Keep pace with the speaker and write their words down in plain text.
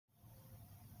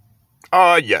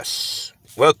Yes.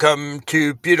 Welcome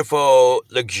to beautiful,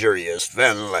 luxurious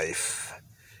van life.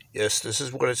 Yes, this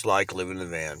is what it's like living in a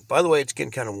van. By the way, it's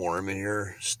getting kind of warm in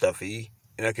here, stuffy,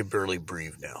 and I can barely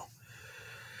breathe now.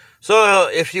 So,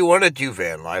 if you want to do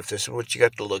van life, this is what you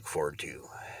got to look forward to.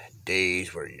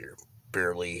 Days where you're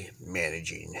barely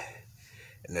managing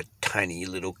in a tiny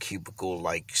little cubicle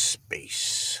like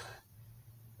space.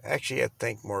 Actually, I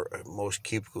think most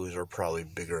cubicles are probably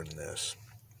bigger than this.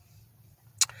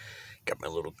 Got my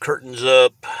little curtains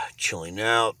up, chilling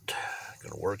out.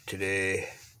 Gonna work today.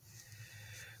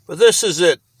 But this is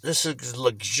it. This is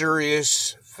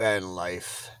luxurious van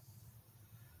life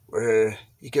where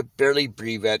you can barely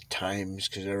breathe at times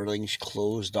because everything's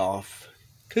closed off.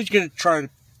 Because you're gonna try to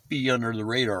be under the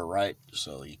radar, right?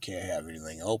 So you can't have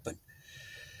anything open.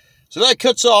 So that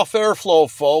cuts off airflow,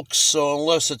 folks. So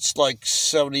unless it's like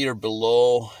 70 or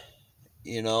below,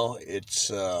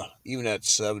 it's even at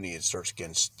 70, it starts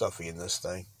getting stuffy in this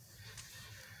thing.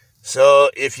 So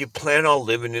if you plan on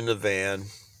living in a van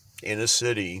in a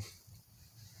city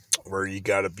where you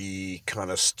got to be kind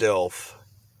of stealth,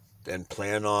 then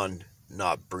plan on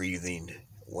not breathing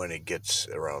when it gets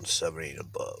around 70 and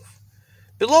above.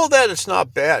 Below that, it's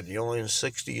not bad. Only in the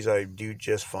 60s, I do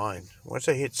just fine. Once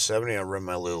I hit 70, I run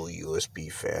my little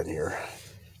USB fan here.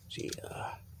 See,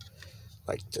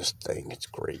 like this thing. It's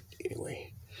great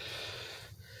anyway.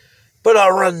 But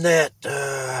I'll run that.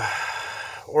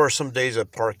 Or some days I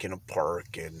park in a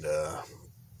park and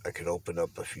I could open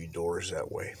up a few doors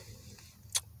that way.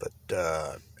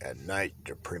 But at night,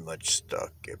 you're pretty much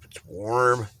stuck. If it's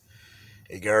warm,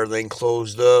 you got everything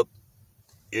closed up,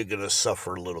 you're going to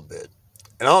suffer a little bit.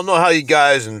 And I don't know how you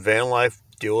guys in van life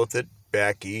deal with it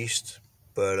back east,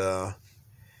 but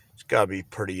it's got to be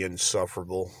pretty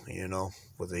insufferable,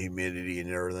 with the humidity and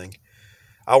everything.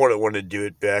 I wouldn't want to do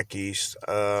it back east.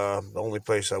 The only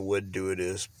place I would do it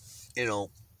is,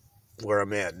 where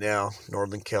I'm at now,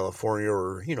 Northern California,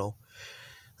 or, I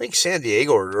think San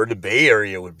Diego or the Bay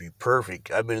Area would be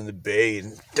perfect. I've been in the Bay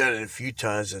and done it a few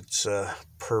times. It's a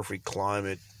perfect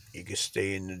climate. You can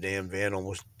stay in the damn van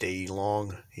almost day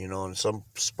long, in some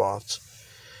spots.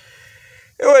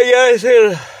 Anyway, guys,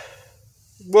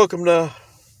 welcome to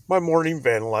my morning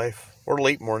van life. Or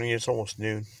late morning. It's almost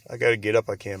noon. I got to get up.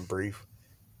 I can't breathe.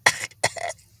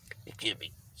 Excuse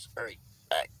me. Sorry.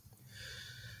 Back.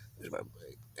 There's my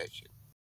leg. That's